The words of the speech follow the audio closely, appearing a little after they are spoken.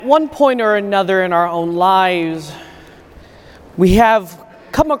one point or another in our own lives, we have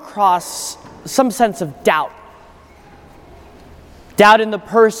come across some sense of doubt. Doubt in the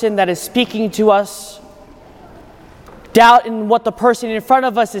person that is speaking to us. Doubt in what the person in front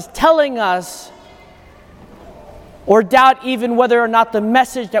of us is telling us. Or doubt even whether or not the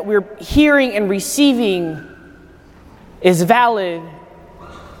message that we're hearing and receiving is valid,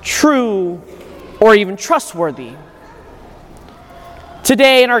 true, or even trustworthy.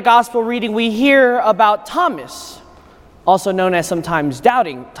 Today in our gospel reading, we hear about Thomas, also known as sometimes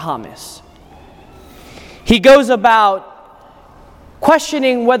Doubting Thomas. He goes about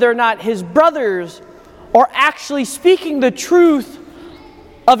questioning whether or not his brothers are actually speaking the truth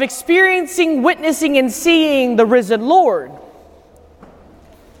of experiencing, witnessing, and seeing the risen Lord.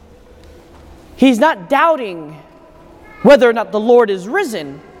 He's not doubting whether or not the Lord is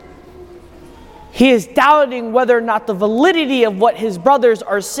risen. He is doubting whether or not the validity of what his brothers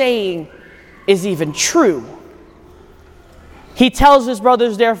are saying is even true. He tells his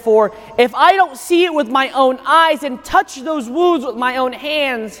brothers, therefore, if I don't see it with my own eyes and touch those wounds with my own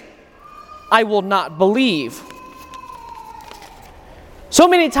hands, I will not believe. So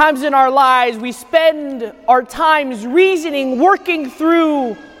many times in our lives, we spend our times reasoning, working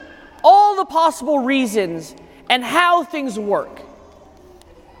through all the possible reasons and how things work.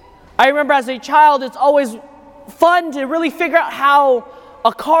 I remember as a child, it's always fun to really figure out how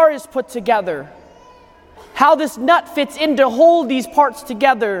a car is put together, how this nut fits in to hold these parts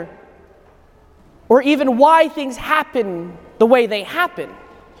together, or even why things happen the way they happen.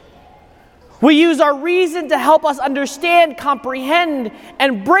 We use our reason to help us understand, comprehend,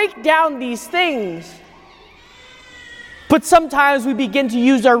 and break down these things. But sometimes we begin to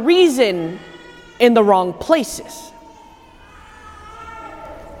use our reason in the wrong places.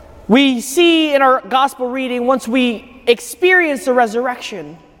 We see in our gospel reading, once we experience the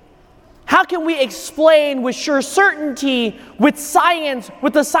resurrection, how can we explain with sure certainty, with science,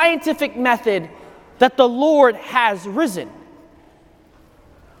 with the scientific method, that the Lord has risen?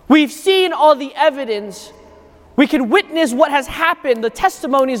 We've seen all the evidence. We can witness what has happened, the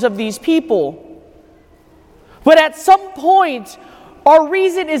testimonies of these people. But at some point, our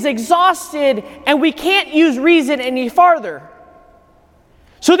reason is exhausted and we can't use reason any farther.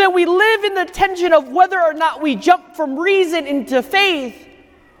 So then we live in the tension of whether or not we jump from reason into faith,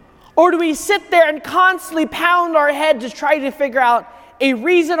 or do we sit there and constantly pound our head to try to figure out a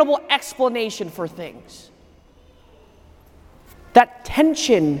reasonable explanation for things. That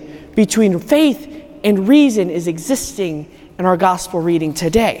tension between faith and reason is existing in our gospel reading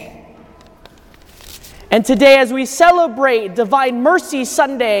today. And today, as we celebrate Divine Mercy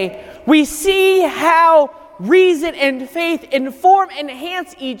Sunday, we see how reason and faith inform and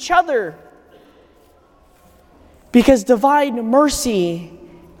enhance each other. Because divine mercy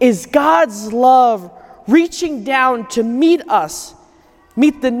is God's love reaching down to meet us,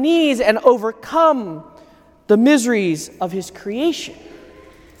 meet the needs, and overcome the miseries of His creation.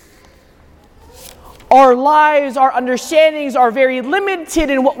 Our lives, our understandings are very limited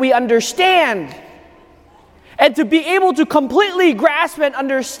in what we understand. And to be able to completely grasp and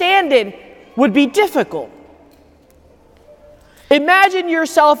understand it would be difficult. Imagine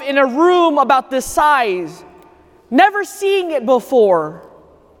yourself in a room about this size, never seeing it before,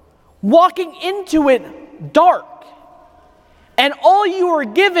 walking into it dark, and all you are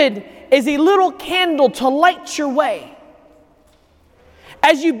given is a little candle to light your way.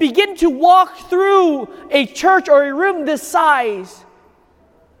 As you begin to walk through a church or a room this size,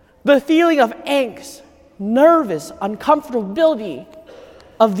 the feeling of angst, nervous, uncomfortability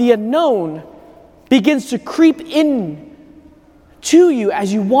of the unknown begins to creep in to you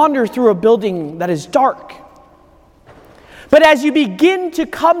as you wander through a building that is dark. But as you begin to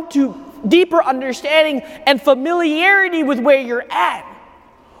come to deeper understanding and familiarity with where you're at,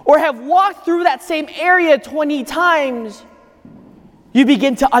 or have walked through that same area 20 times, you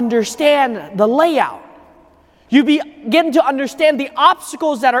begin to understand the layout. You begin to understand the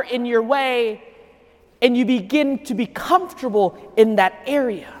obstacles that are in your way, and you begin to be comfortable in that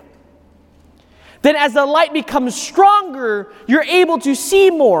area. Then as the light becomes stronger, you're able to see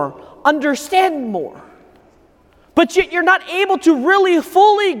more, understand more. But yet you're not able to really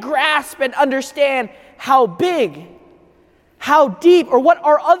fully grasp and understand how big, how deep, or what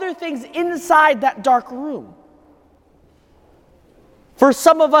are other things inside that dark room. For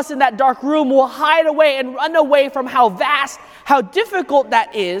some of us in that dark room will hide away and run away from how vast, how difficult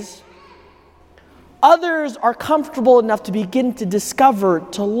that is. Others are comfortable enough to begin to discover,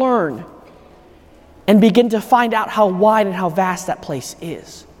 to learn, and begin to find out how wide and how vast that place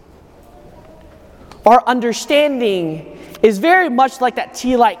is. our understanding is very much like that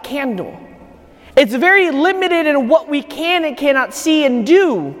tea light candle. It's very limited in what we can and cannot see and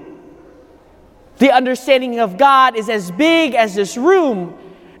do. The understanding of God is as big as this room,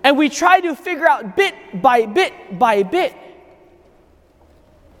 and we try to figure out bit by bit by bit.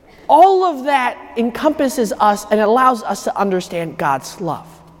 All of that encompasses us and allows us to understand God's love.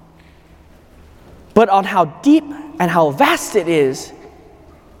 But on how deep and how vast it is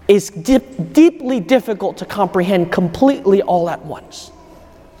deeply difficult to comprehend completely all at once.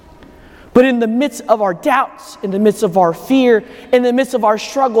 But in the midst of our doubts, in the midst of our fear, in the midst of our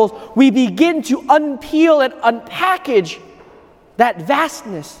struggles, we begin to unpeel and unpackage that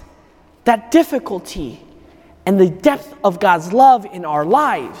vastness, that difficulty, and the depth of God's love in our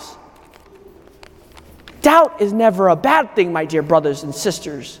lives. Doubt is never a bad thing, my dear brothers and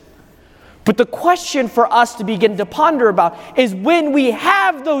sisters. But the question for us to begin to ponder about is, when we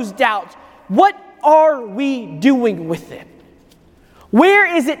have those doubts, what are we doing with it?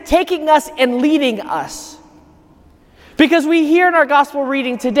 Where is it taking us and leading us? Because we hear in our gospel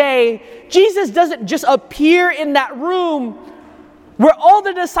reading today, Jesus doesn't just appear in that room where all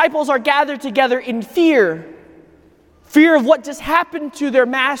the disciples are gathered together in fear. Fear of what just happened to their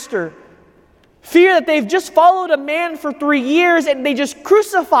master. Fear that they've just followed a man for 3 years and they just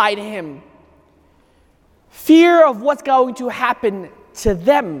crucified him. Fear of what's going to happen to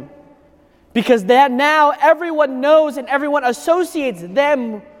them. Because that now everyone knows and everyone associates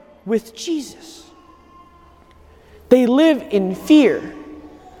them with Jesus. They live in fear.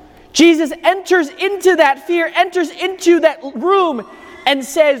 Jesus enters into that fear, enters into that room and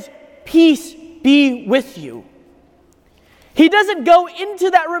says, "Peace be with you." He doesn't go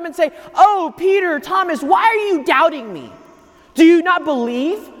into that room and say, "Oh, Peter, Thomas, why are you doubting me? Do you not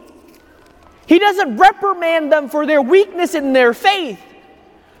believe?" He doesn't reprimand them for their weakness in their faith.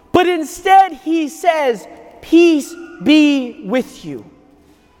 But instead, he says, "Peace be with you."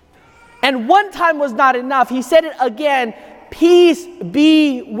 And one time was not enough. He said it again, "Peace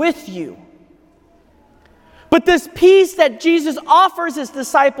be with you." But this peace that Jesus offers his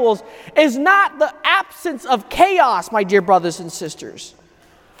disciples is not the absence of chaos, my dear brothers and sisters.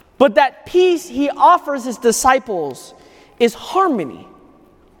 But that peace he offers his disciples is harmony,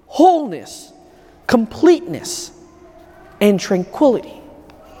 wholeness, completeness, and tranquility.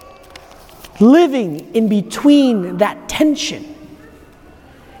 Living in between that tension.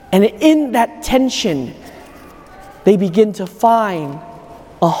 And in that tension, they begin to find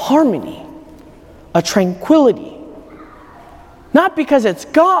a harmony, a tranquility. Not because it's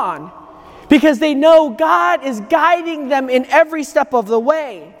gone, because they know God is guiding them in every step of the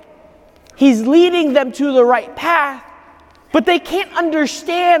way. He's leading them to the right path, but they can't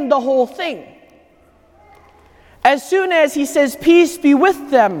understand the whole thing. As soon as he says, "Peace be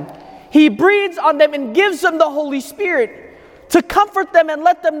with them," he breathes on them and gives them the Holy Spirit to comfort them and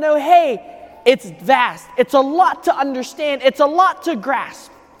let them know, hey, it's vast. It's a lot to understand. It's a lot to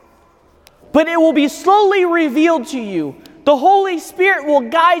grasp. But it will be slowly revealed to you. The Holy Spirit will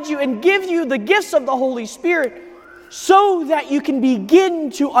guide you and give you the gifts of the Holy Spirit so that you can begin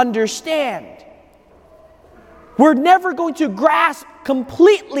to understand. We're never going to grasp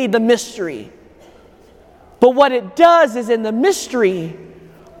completely the mystery. But what it does is, in the mystery,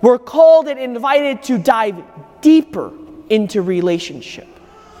 we're called and invited to dive deeper into relationship,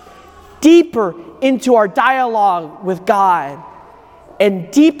 deeper into our dialogue with God,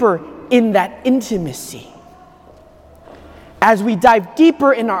 and deeper in that intimacy. As we dive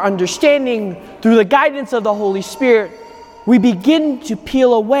deeper in our understanding through the guidance of the Holy Spirit, we begin to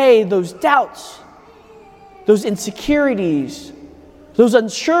peel away those doubts, those insecurities, those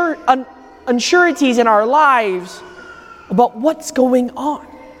unsureties in our lives about what's going on.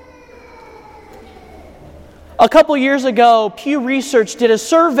 A couple years ago, Pew Research did a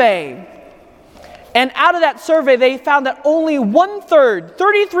survey. And out of that survey, they found that only 1/3,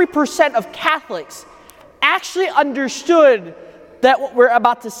 33% of Catholics actually understood that what we're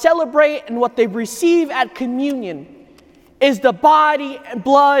about to celebrate and what they receive at communion is the body,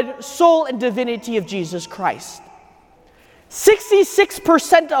 blood, soul, and divinity of Jesus Christ.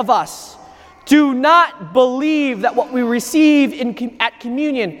 66% of us do not believe that what we receive at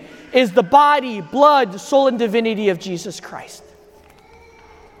communion is the body, blood, soul, and divinity of Jesus Christ.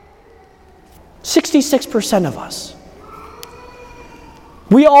 66% of us.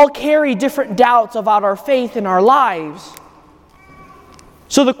 We all carry different doubts about our faith in our lives.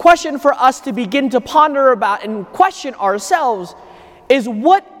 So the question for us to begin to ponder about and question ourselves is,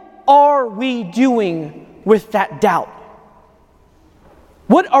 what are we doing with that doubt?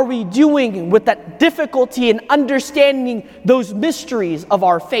 What are we doing with that difficulty in understanding those mysteries of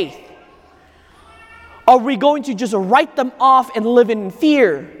our faith? Are we going to just write them off and live in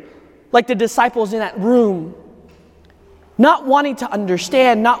fear, like the disciples in that room? Not wanting to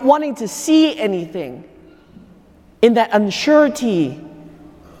understand, not wanting to see anything in that unsurety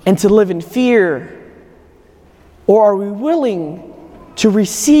and to live in fear? Or are we willing to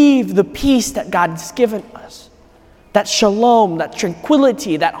receive the peace that God's given us? That shalom, that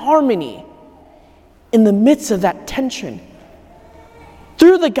tranquility, that harmony in the midst of that tension.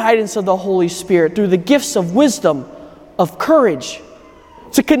 Through the guidance of the Holy Spirit, through the gifts of wisdom, of courage,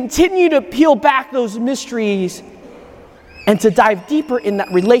 to continue to peel back those mysteries and to dive deeper in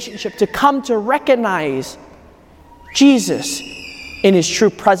that relationship, to come to recognize Jesus in His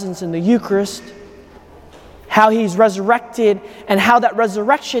true presence in the Eucharist, how He's resurrected, and how that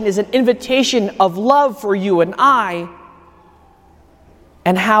resurrection is an invitation of love for you and I,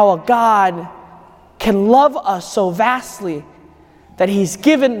 and how a God can love us so vastly that He's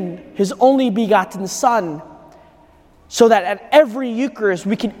given His only begotten Son, so that at every Eucharist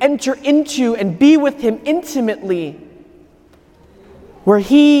we can enter into and be with Him intimately, where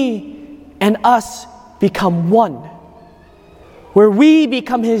He and us become one, where we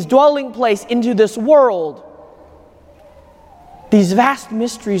become His dwelling place into this world. These vast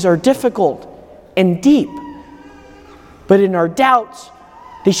mysteries are difficult and deep, but in our doubts,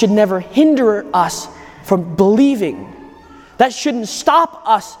 they should never hinder us from believing. That shouldn't stop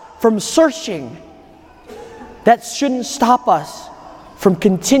us from searching. That shouldn't stop us from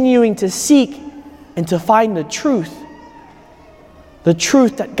continuing to seek and to find the truth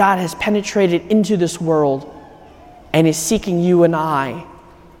that God has penetrated into this world and is seeking you and I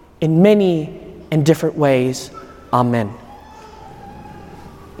in many and different ways. Amen.